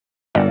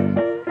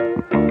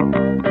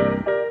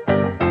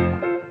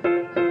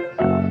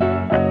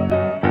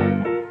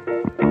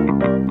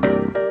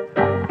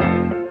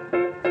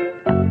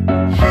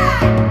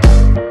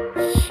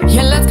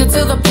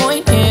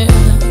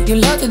You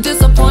love to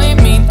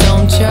disappoint me,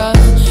 don't ya?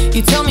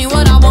 You tell me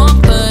what I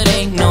want, but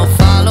ain't no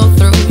follow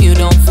through. You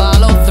don't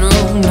follow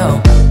through,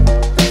 no.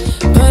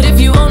 But if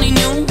you only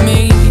knew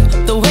me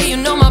the way you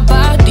know my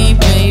body,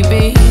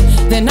 baby,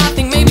 then I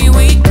think maybe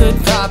we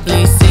could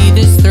probably see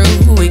this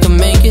through. We could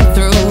make it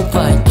through,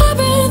 but I've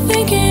been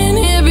thinking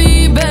it'd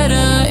be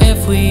better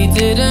if we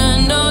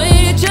didn't know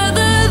each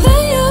other.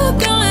 Then you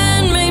go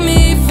and make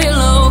me feel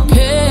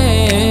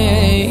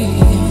okay.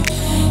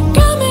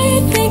 Got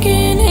me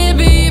thinking it'd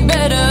be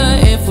better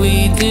if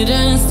we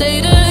didn't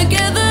stay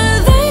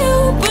together. Then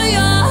you put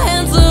your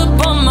hands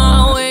up on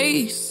my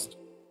waist.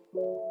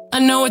 I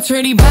know it's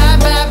really bad,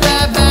 bad,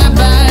 bad, bad,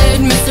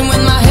 bad, messing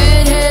with my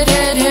head, head,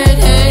 head, head,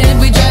 head.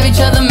 We drive each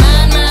other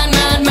mad, mad,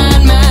 mad,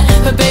 mad,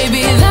 mad. But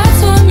baby,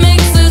 that's what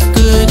makes us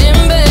good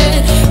in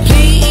bed.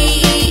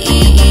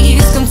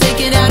 Please, come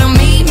take it out on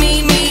me,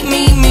 me, me,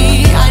 me,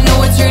 me. I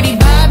know it's really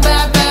bad,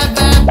 bad, bad,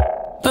 bad,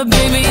 but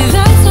baby,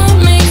 that's what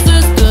makes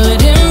us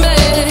good in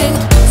bed.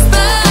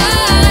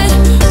 Bad,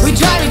 we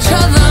drive each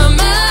other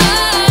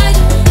mad.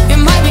 It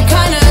might be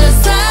kinda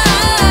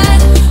sad,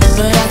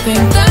 but I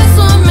think that's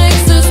what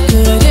makes us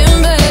good in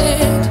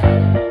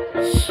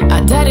bed. I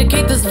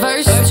dedicate this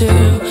verse to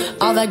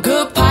all that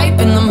good pipe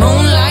in the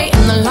moonlight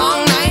and the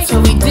long nights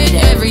where we did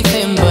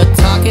everything but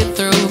talk it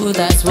through.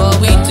 That's what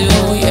we do,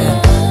 yeah.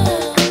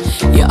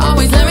 You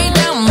always let me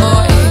down,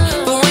 boy,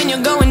 but when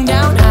you're going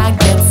down, I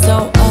get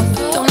so up.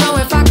 Don't know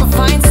if I could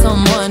find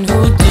someone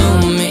who do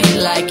me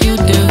like you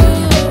do.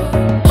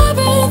 I've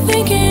been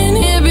thinking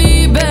it'd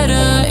be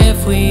better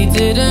if we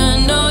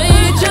didn't know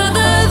each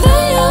other.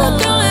 Then you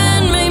go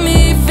and make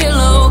me feel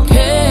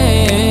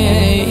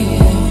okay.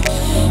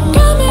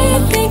 Got me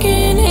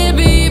thinking it'd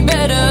be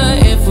better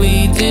if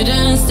we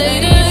didn't stay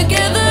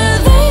together.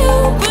 Then you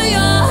put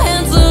your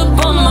hands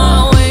up on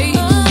my waist.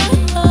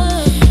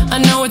 I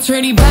know it's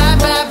really bad,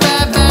 bad,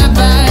 bad, bad,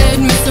 bad,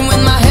 messing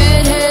with my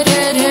head, head,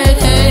 head, head,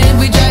 head.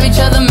 We drive each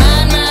other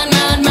mad, mad,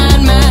 mad, mad,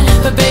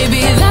 mad. But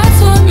baby, that's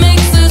what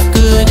makes us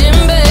good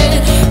in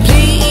bed.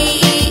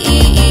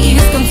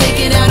 Please, come take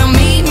it out on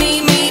me,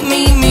 me, me,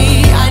 me, me.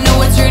 I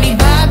know it's really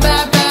bad,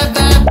 bad, bad,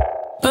 bad,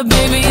 but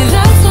baby,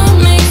 that's what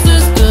makes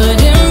us good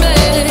in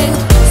bed.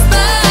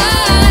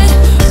 Bad,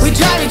 we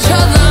drive each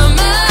other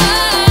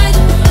mad.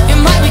 It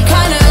might be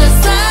kinda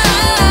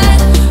sad,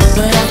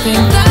 but I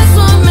think that's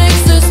what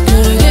makes us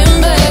good in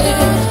bed.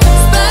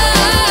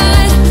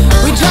 Bad,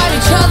 we drive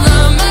each other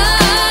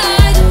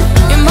mad.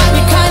 It might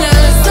be kinda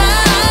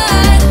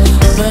sad,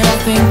 but I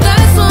think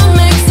that's what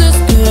makes us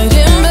good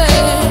in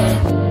bed.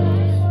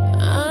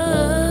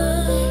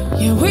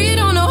 Yeah, we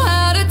don't know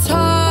how to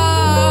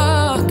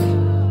talk,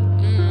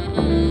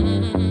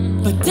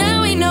 but then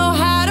we know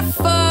how to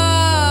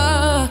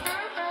fuck.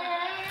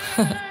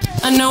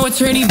 I know it's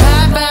really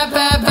bad, bad,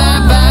 bad, bad.